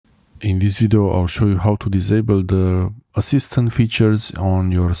In this video, I'll show you how to disable the assistant features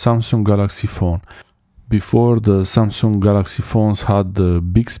on your Samsung Galaxy phone. Before, the Samsung Galaxy phones had the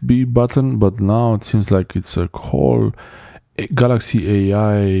Bixby button, but now it seems like it's a whole Galaxy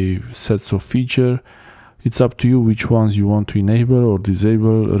AI sets of features. It's up to you which ones you want to enable or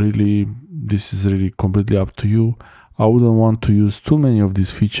disable. Really, this is really completely up to you. I wouldn't want to use too many of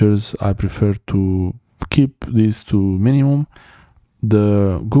these features. I prefer to keep this to minimum.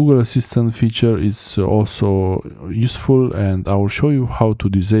 The Google Assistant feature is also useful, and I will show you how to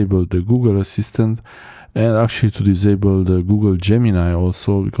disable the Google Assistant and actually to disable the Google Gemini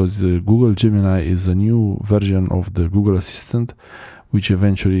also, because the Google Gemini is a new version of the Google Assistant, which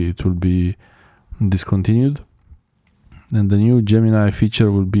eventually it will be discontinued. And the new Gemini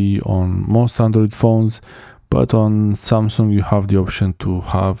feature will be on most Android phones, but on Samsung you have the option to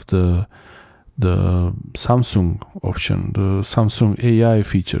have the Samsung option, the Samsung AI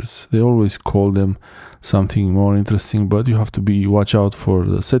features. They always call them something more interesting, but you have to watch out for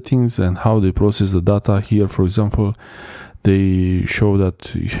the settings and how they process the data. Here, for example, they show that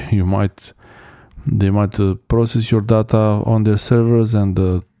they might process your data on their servers, and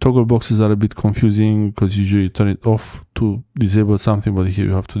the toggle boxes are a bit confusing because usually you turn it off to disable something, but here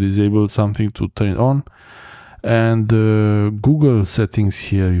you have to disable something to turn it on. And the Google settings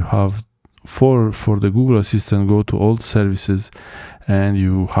here, you have for the Google Assistant, go to all services and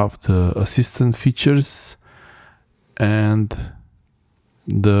you have the assistant features and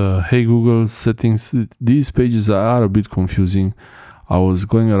the Hey Google settings. These pages are a bit confusing. I was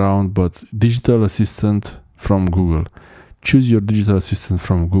going around, but digital assistant from Google. Choose your digital assistant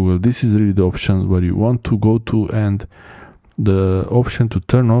from Google. This is really the option where you want to go to, and the option to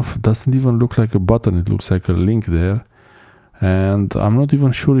turn off doesn't even look like a button. It looks like a link there. And I'm not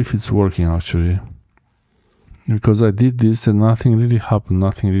even sure if it's working actually, because I did this and nothing really happened,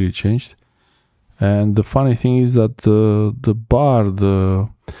 nothing really changed. And the funny thing is that the bar,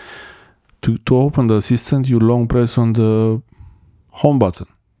 to open the assistant, you long press on the home button,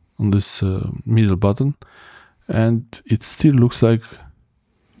 on this middle button, and it still looks like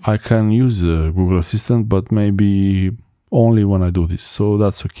I can use the Google Assistant, but maybe only when I do this, so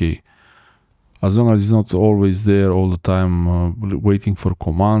that's okay. As long as it's not always there all the time, waiting for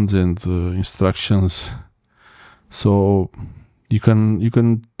commands and instructions. So you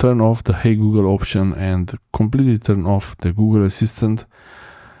can turn off the Hey Google option and completely turn off the Google Assistant.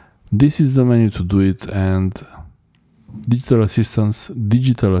 This is the menu to do it, and digital assistants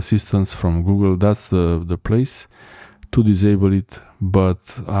from Google, that's the place to disable it, but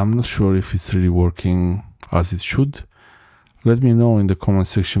I'm not sure if it's really working as it should. Let me know in the comment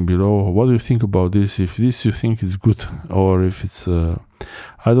section below, what do you think about this, if this you think is good, or if it's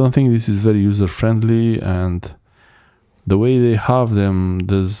I don't think this is very user friendly, and the way they have them,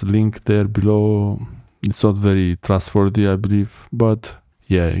 there's link there below, it's not very trustworthy, I believe, but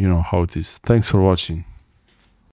yeah, you know how it is. Thanks for watching.